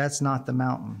them that that's not the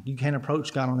mountain. You can't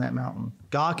approach God on that mountain.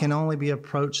 God can only be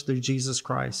approached through Jesus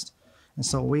Christ. And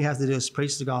so what we have to do is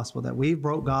preach the gospel, that we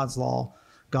broke God's law.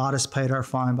 God has paid our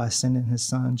fine by sending His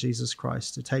Son, Jesus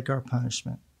Christ, to take our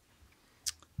punishment.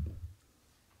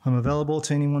 I'm available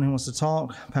to anyone who wants to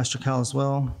talk. Pastor Cal as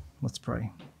well. Let's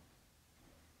pray.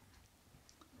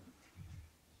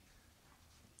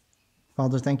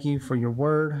 Father, thank You for Your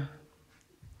word.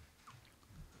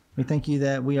 We thank You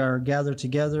that we are gathered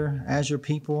together as Your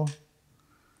people.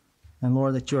 And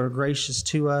Lord, that You are gracious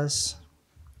to us.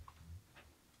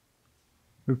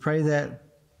 We pray that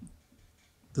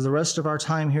for the rest of our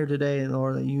time here today,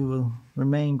 Lord, that You will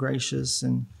remain gracious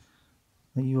and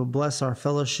that You will bless our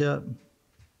fellowship.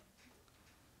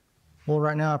 Lord,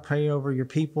 right now I pray over Your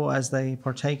people as they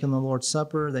partake in the Lord's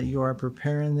Supper, that You are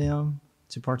preparing them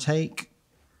to partake.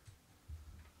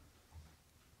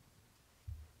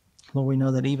 Lord, we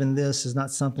know that even this is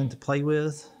not something to play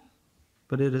with,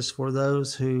 but it is for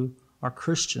those who are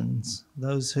Christians,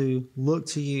 those who look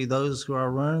to You, those who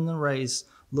are running the race,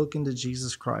 looking to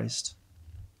Jesus Christ.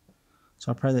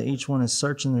 So I pray that each one is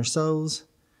searching their souls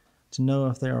to know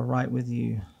if they are right with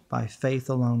You by faith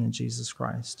alone in Jesus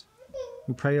Christ.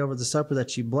 We pray over the supper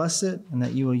that You bless it and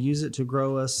that You will use it to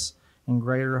grow us in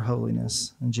greater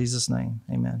holiness. In Jesus' name,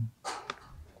 amen.